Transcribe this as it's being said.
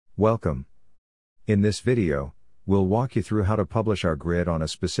Welcome. In this video, we'll walk you through how to publish our grid on a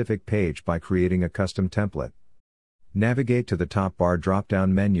specific page by creating a custom template. Navigate to the top bar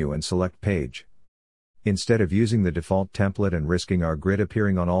drop-down menu and select Page. Instead of using the default template and risking our grid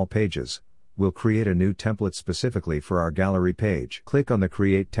appearing on all pages, we'll create a new template specifically for our gallery page. Click on the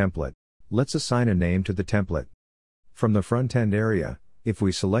Create Template. Let's assign a name to the template. From the front-end area, if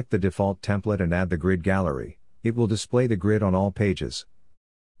we select the default template and add the grid gallery, it will display the grid on all pages.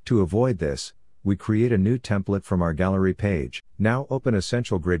 To avoid this, we create a new template from our gallery page. Now open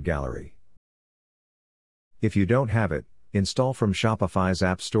Essential Grid Gallery. If you don't have it, install from Shopify's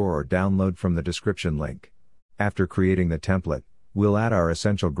App Store or download from the description link. After creating the template, we'll add our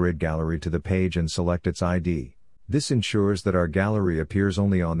Essential Grid Gallery to the page and select its ID. This ensures that our gallery appears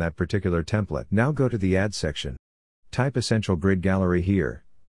only on that particular template. Now go to the Add section. Type Essential Grid Gallery here.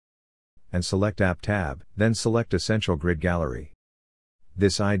 And select App tab, then select Essential Grid Gallery.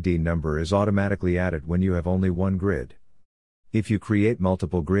 This ID number is automatically added when you have only one grid. If you create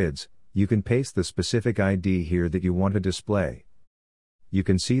multiple grids, you can paste the specific ID here that you want to display. You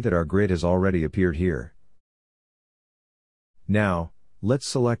can see that our grid has already appeared here. Now, let's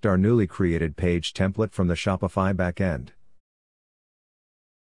select our newly created page template from the Shopify backend.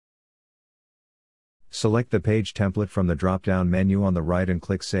 Select the page template from the drop-down menu on the right and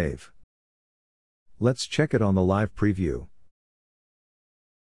click Save. Let's check it on the live preview.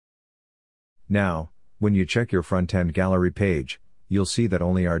 Now, when you check your front-end gallery page, you'll see that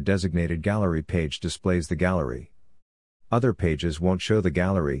only our designated gallery page displays the gallery. Other pages won't show the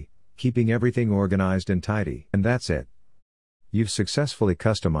gallery, keeping everything organized and tidy. And that's it. You've successfully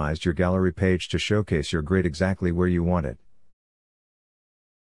customized your gallery page to showcase your grid exactly where you want it.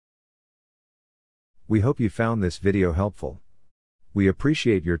 We hope you found this video helpful. We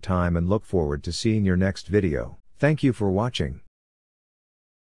appreciate your time and look forward to seeing your next video. Thank you for watching.